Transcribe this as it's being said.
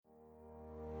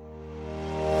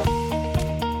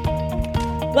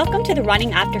Welcome to the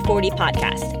Running After 40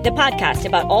 podcast, the podcast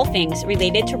about all things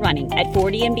related to running at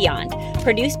 40 and beyond,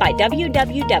 produced by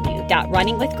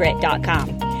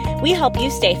www.runningwithgrit.com. We help you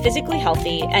stay physically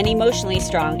healthy and emotionally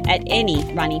strong at any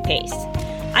running pace.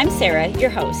 I'm Sarah, your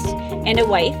host, and a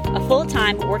wife, a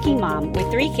full-time working mom with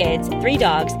 3 kids, 3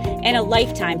 dogs, and a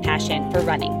lifetime passion for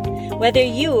running. Whether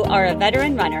you are a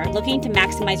veteran runner looking to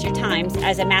maximize your times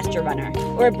as a master runner,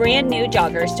 or a brand new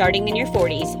jogger starting in your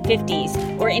 40s,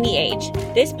 50s, or any age,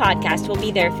 this podcast will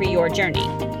be there for your journey.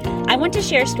 I want to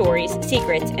share stories,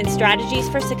 secrets, and strategies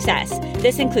for success.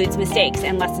 This includes mistakes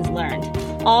and lessons learned,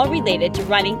 all related to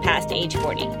running past age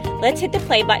 40. Let's hit the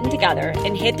play button together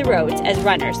and hit the roads as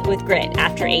runners with grit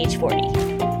after age 40.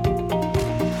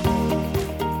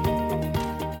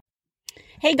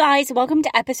 Hey guys, welcome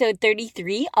to episode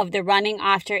 33 of the Running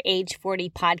After Age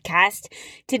 40 podcast.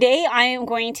 Today I am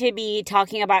going to be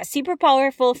talking about super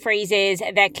powerful phrases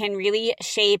that can really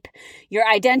shape your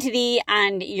identity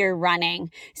and your running.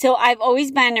 So I've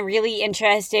always been really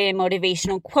interested in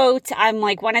motivational quotes. I'm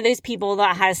like one of those people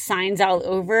that has signs all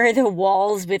over the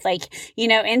walls with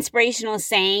inspirational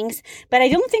sayings, but I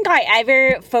don't think I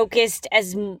ever focused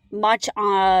as much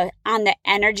on the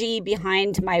energy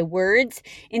behind my words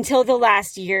until the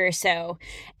last year or so.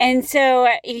 And so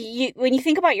when you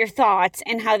think about your thoughts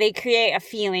and how they create a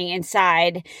feeling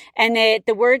inside, and that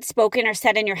the words spoken or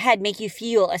said in your head make you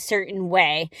feel a certain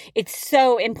way, it's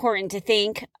so important to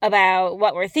think about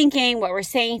what we're thinking, what we're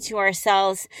saying to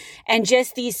ourselves, and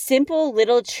just these simple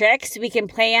little tricks we can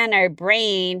play on our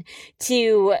brain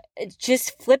to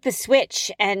just flip a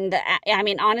switch. And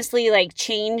honestly,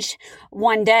 change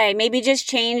one day, maybe just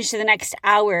change the next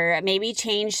hour, maybe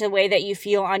change the way that you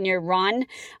feel on your run.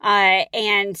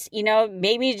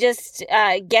 Maybe just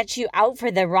get you out for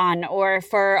the run or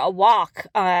for a walk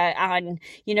on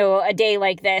a day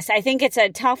like this. I think it's a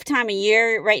tough time of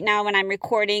year right now when I'm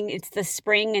recording. It's the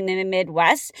spring in the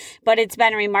Midwest, but it's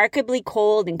been remarkably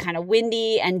cold and kind of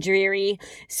windy and dreary.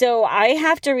 So I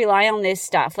have to rely on this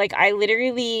stuff. I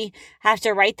literally have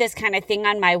to write this kind of thing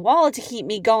on my wall to keep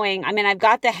me going. I've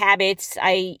got the habits.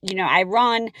 I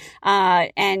run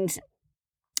and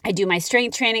I do my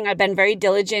strength training. I've been very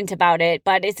diligent about it,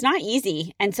 but it's not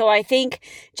easy. And so I think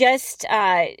just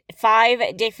 5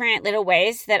 different little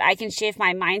ways that I can shift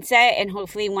my mindset, and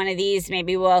hopefully one of these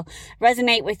maybe will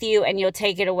resonate with you and you'll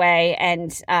take it away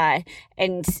and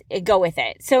go with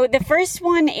it. So the first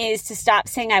one is to stop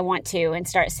saying I want to and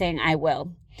start saying I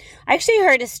will. I actually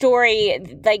heard a story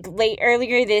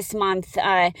earlier this month,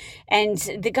 and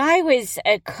the guy was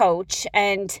a coach,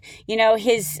 and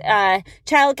his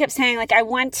child kept saying I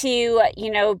want to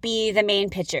be the main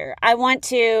pitcher. I want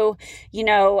to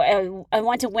I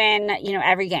want to win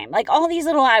every game. All these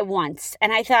little I wants.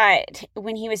 And I thought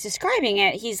when he was describing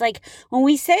it, he's like, when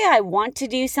we say I want to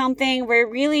do something, we're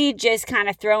really just kind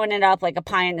of throwing it up like a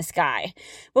pie in the sky.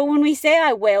 But when we say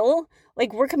I will,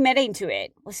 we're committing to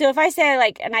it. So if I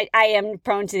say and I am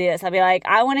prone to this, I'll be like,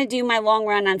 I want to do my long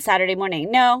run on Saturday morning.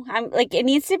 No, I'm it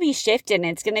needs to be shifted.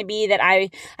 It's going to be that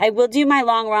I will do my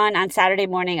long run on Saturday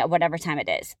morning at whatever time it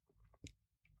is.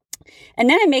 And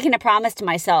then I'm making a promise to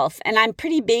myself, and I'm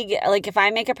pretty big. If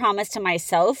I make a promise to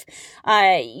myself,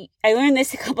 I learned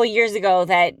this a couple years ago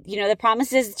that, the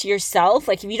promises to yourself,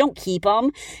 if you don't keep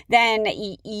them, then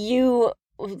you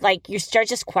start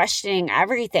just questioning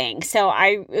everything. So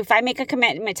if I make a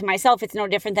commitment to myself, it's no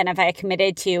different than if I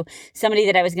committed to somebody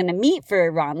that I was going to meet for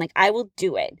a run. I will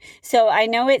do it. So I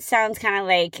know it sounds kind of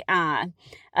a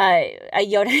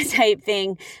Yoda type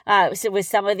thing with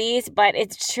some of these, but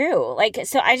it's true.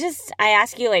 So I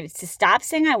ask you to stop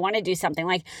saying I want to do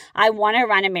something. I want to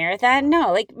run a marathon.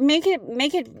 No, make it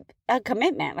a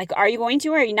commitment. Are you going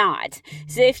to or are you not?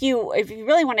 So if you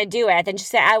really want to do it, then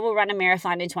just say I will run a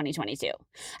marathon in 2022.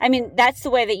 That's the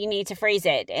way that you need to phrase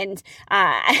it. And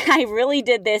I really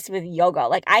did this with yoga.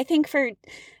 I think for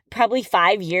probably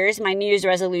 5 years, my New Year's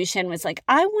resolution was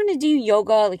I want to do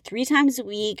yoga 3 times a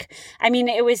week.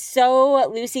 It was so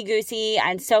loosey-goosey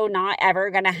and so not ever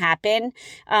going to happen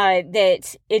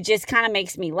that it just kind of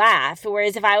makes me laugh.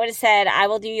 Whereas if I would have said, I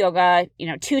will do yoga,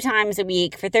 2 times a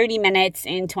week for 30 minutes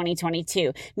in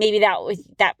 2022, maybe that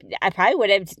I probably would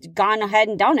have gone ahead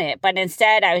and done it. But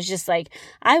instead, I was just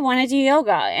I want to do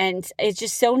yoga. And it's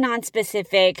just so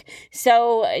non-specific.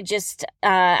 So just,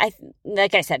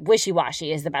 like I said,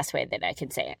 wishy-washy is the best way that I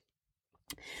can say it.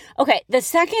 Okay, the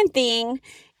second thing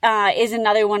is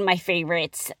another one of my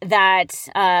favorites that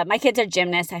my kids are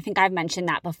gymnasts. I think I've mentioned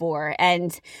that before.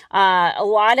 And a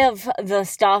lot of the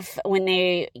stuff when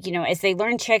they, as they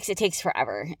learn tricks, it takes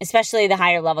forever, especially the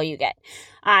higher level you get.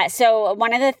 So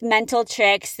one of the mental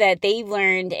tricks that they've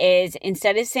learned is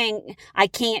instead of saying, I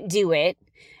can't do it,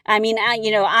 I mean,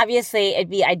 obviously it'd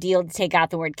be ideal to take out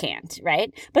the word can't,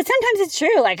 right? But sometimes it's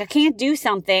true. Like I can't do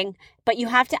something, but you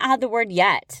have to add the word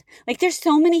yet. Like there's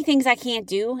so many things I can't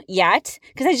do yet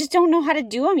because I just don't know how to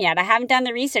do them yet. I haven't done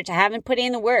the research. I haven't put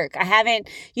in the work. I haven't,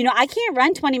 I can't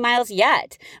run 20 miles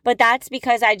yet, but that's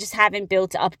because I just haven't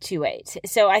built up to it.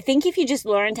 So I think if you just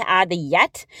learn to add the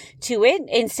yet to it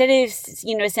instead of,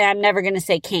 say I'm never going to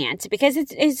say can't, because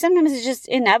it's sometimes it's just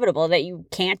inevitable that you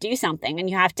can't do something and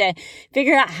you have to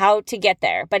figure out how to get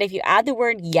there. But if you add the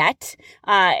word yet,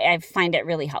 I find it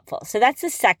really helpful. So that's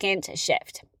the second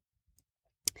shift.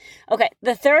 Okay,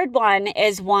 the third one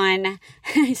is one,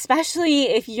 especially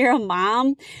if you're a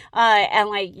mom and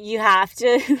like you have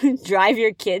to drive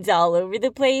your kids all over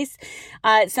the place.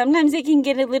 Sometimes it can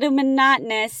get a little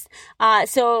monotonous.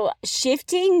 So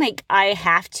shifting like I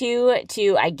have to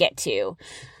I get to.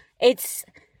 It's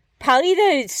probably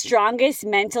the strongest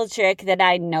mental trick that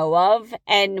I know of.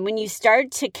 And when you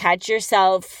start to catch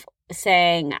yourself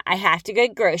saying, I have to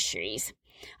get groceries,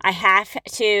 I have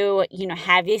to,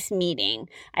 have this meeting.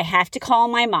 I have to call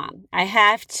my mom. I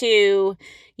have to,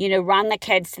 run the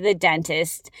kids to the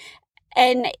dentist.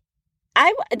 And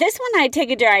this one, I'd take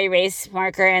a dry erase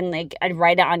marker and like I'd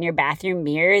write it on your bathroom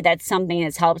mirror. That's something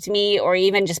that's helped me, or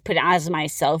even just put it as my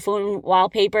cell phone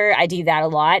wallpaper. I do that a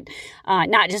lot,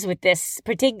 not just with this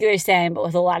particular saying, but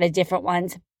with a lot of different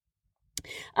ones.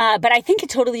 But I think it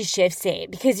totally shifts it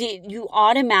because you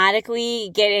automatically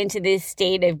get into this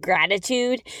state of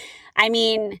gratitude. I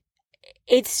mean,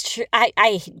 it's true.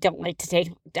 I don't like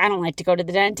to go to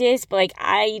the dentist, but like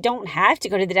I don't have to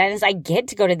go to the dentist. I get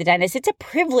to go to the dentist. It's a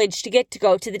privilege to get to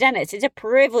go to the dentist. It's a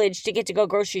privilege to get to go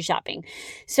grocery shopping.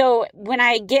 So when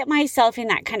I get myself in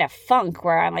that kind of funk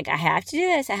where I'm like, I have to do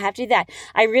this, I have to do that,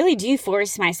 I really do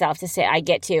force myself to say I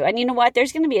get to. And you know what?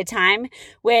 There's going to be a time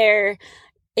where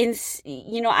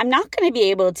I'm not going to be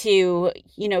able to,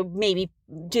 maybe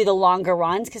do the longer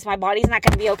runs because my body's not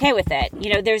going to be okay with it.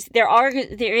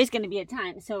 There is going to be a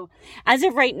time. So as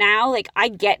of right now, like I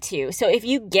get to. So if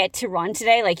you get to run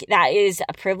today, like that is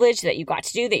a privilege that you got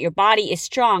to do, that your body is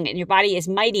strong and your body is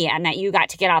mighty and that you got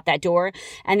to get out that door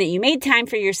and that you made time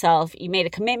for yourself, you made a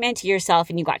commitment to yourself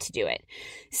and you got to do it.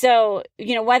 So,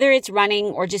 whether it's running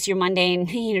or just your mundane,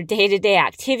 day-to-day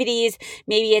activities,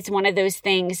 maybe it's one of those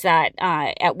things that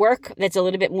at work that's a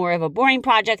little bit more of a boring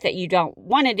project that you don't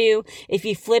want to do. If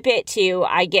you flip it to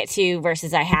I get to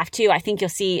versus I have to, I think you'll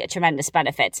see tremendous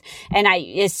benefits. And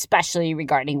especially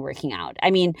regarding working out.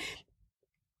 I mean,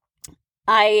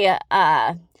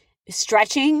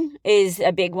 stretching is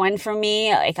a big one for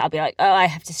me. Like I'll be like, oh, I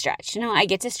have to stretch. I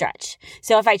get to stretch.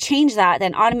 So if I change that,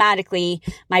 then automatically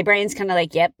my brain's kind of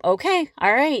like, yep, okay,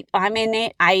 all right, I'm in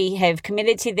it. I have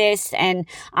committed to this and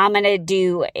I'm going to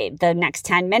do the next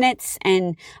 10 minutes.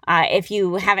 And if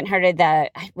you haven't heard of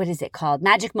what is it called?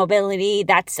 Magic Mobility.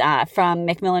 That's from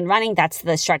Macmillan Running. That's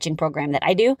the stretching program that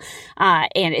I do.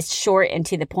 And it's short and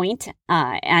to the point.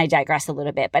 And I digress a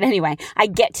little bit. But anyway, I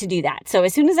get to do that. So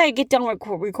as soon as I get done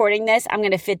recording this, I'm going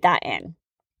to fit that in.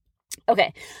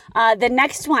 Okay. The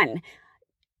next one,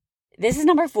 this is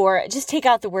number 4. Just take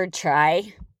out the word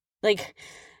try. Like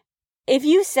if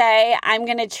you say, I'm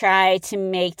going to try to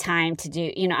make time to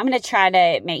do, I'm going to try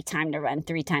to make time to run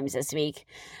 3 times this week.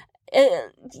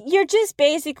 You're just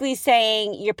basically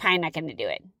saying you're probably not going to do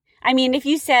it. I mean, if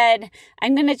you said,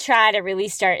 I'm going to try to really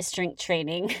start strength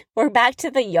training, or back to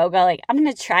the yoga, like I'm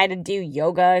going to try to do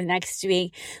yoga next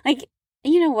week. Like,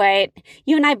 you know what?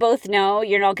 You and I both know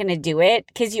you're not going to do it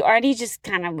because you already just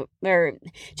kind of, or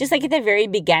just like at the very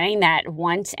beginning, that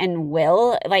want and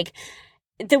will, like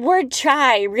the word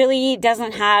try really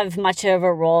doesn't have much of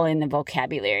a role in the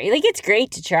vocabulary. Like it's great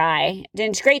to try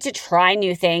and it's great to try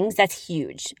new things. That's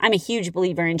huge. I'm a huge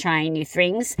believer in trying new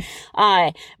things.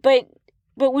 But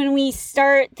when we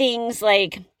start things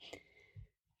like,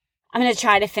 I'm going to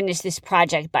try to finish this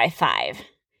project by 5.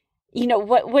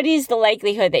 What is the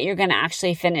likelihood that you're going to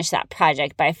actually finish that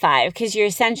project by 5? Because you're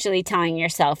essentially telling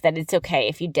yourself that it's okay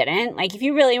if you didn't. Like if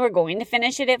you really were going to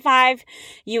finish it at 5,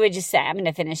 you would just say, I'm going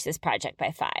to finish this project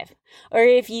by 5. Or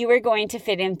if you were going to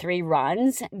fit in 3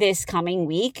 runs this coming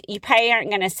week, you probably aren't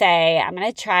going to say, I'm going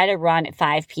to try to run at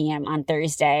 5 p.m. on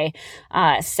Thursday,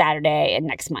 Saturday, and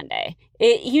next Monday.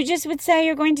 You just would say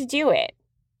you're going to do it.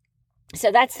 So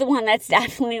that's the one that's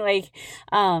definitely like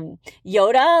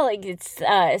Yoda, like it's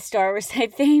a Star Wars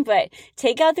type thing, but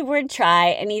take out the word try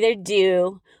and either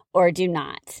do or do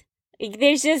not.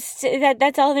 There's just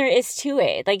that's all there is to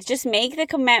it. Like just make the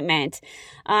commitment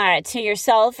to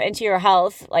yourself and to your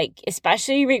health, like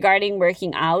especially regarding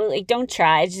working out. Like don't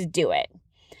try, just do it.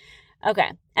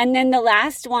 Okay. And then the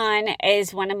last one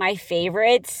is one of my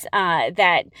favorites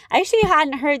that I actually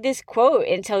hadn't heard this quote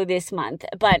until this month,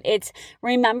 but it's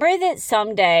remember that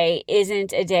someday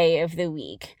isn't a day of the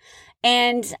week.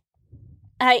 And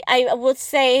I will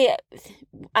say,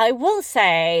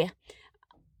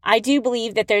 I do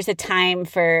believe that there's a time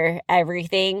for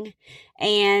everything.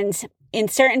 And in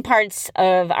certain parts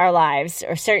of our lives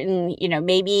or certain,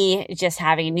 maybe just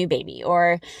having a new baby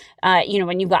or,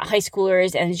 when you've got high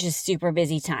schoolers and it's just super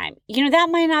busy time, that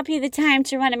might not be the time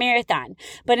to run a marathon.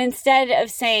 But instead of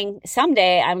saying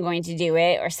someday I'm going to do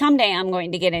it or someday I'm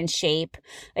going to get in shape,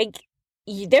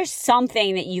 there's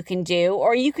something that you can do,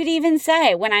 or you could even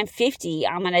say, when I'm 50,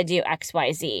 I'm going to do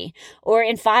XYZ, or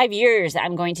in 5 years,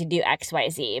 I'm going to do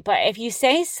XYZ. But if you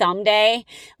say someday,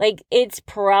 it's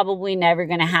probably never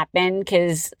going to happen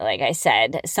because, like I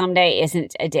said, someday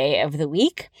isn't a day of the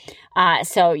week.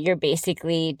 So you're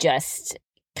basically just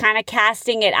kind of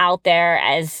casting it out there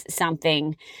as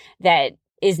something that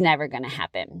is never going to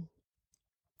happen.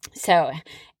 So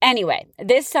anyway,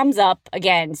 this sums up,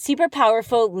 again, super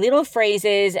powerful little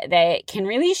phrases that can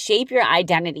really shape your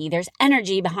identity. There's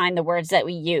energy behind the words that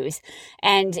we use,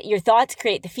 and your thoughts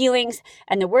create the feelings,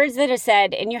 and the words that are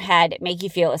said in your head make you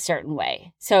feel a certain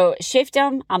way. So shift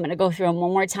them. I'm going to go through them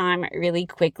one more time really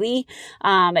quickly.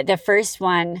 The first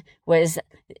one was,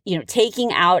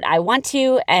 taking out I want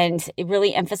to and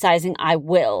really emphasizing I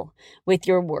will with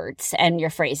your words and your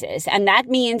phrases. And that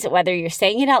means whether you're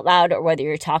saying it out loud or whether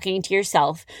you're talking to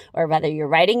yourself or whether you're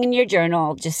writing in your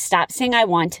journal, just stop saying I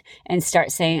want and start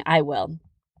saying I will.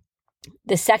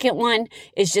 The second one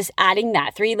is just adding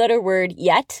that 3-letter word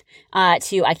yet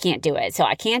to I can't do it. So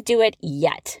I can't do it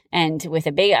yet, and with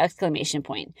a big exclamation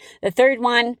point. The third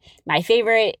one, my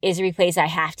favorite, is replace I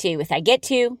have to with I get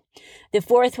to. The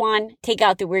fourth one, take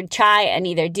out the word try and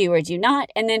either do or do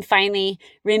not. And then finally,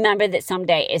 remember that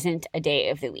someday isn't a day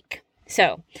of the week.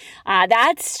 So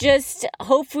that's just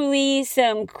hopefully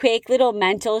some quick little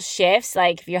mental shifts.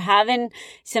 If you're having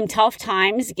some tough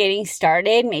times getting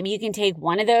started, maybe you can take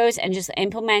one of those and just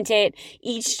implement it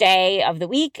each day of the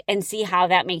week and see how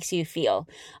that makes you feel.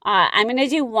 I'm going to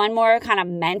do one more kind of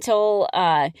mental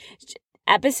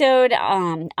episode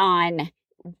on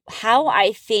how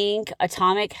I think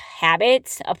Atomic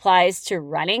Habits applies to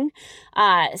running.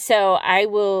 So I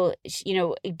will,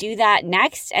 do that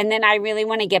next. And then I really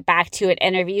want to get back to an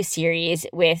interview series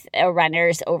with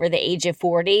runners over the age of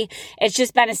 40. It's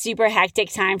just been a super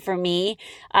hectic time for me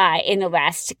in the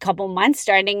last couple months,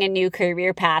 starting a new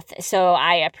career path. So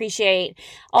I appreciate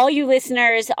all you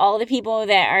listeners, all the people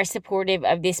that are supportive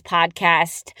of this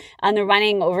podcast on the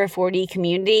Running Over 40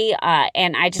 community.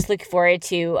 And I just look forward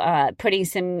to putting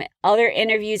some other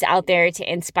interviews out there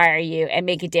to inspire you and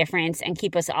make a difference and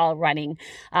keep us all running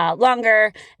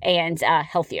longer and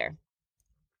healthier.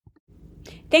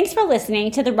 Thanks for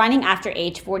listening to the Running After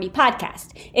Age 40 podcast.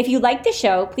 If you like the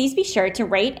show, please be sure to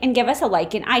rate and give us a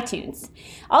like in iTunes.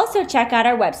 Also, check out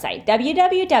our website,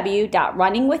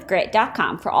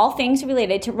 www.runningwithgrit.com, for all things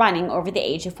related to running over the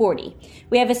age of 40.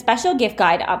 We have a special gift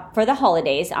guide up for the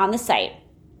holidays on the site,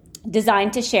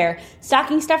 designed to share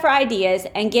stocking stuffer ideas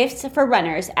and gifts for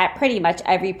runners at pretty much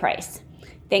every price.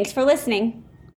 Thanks for listening.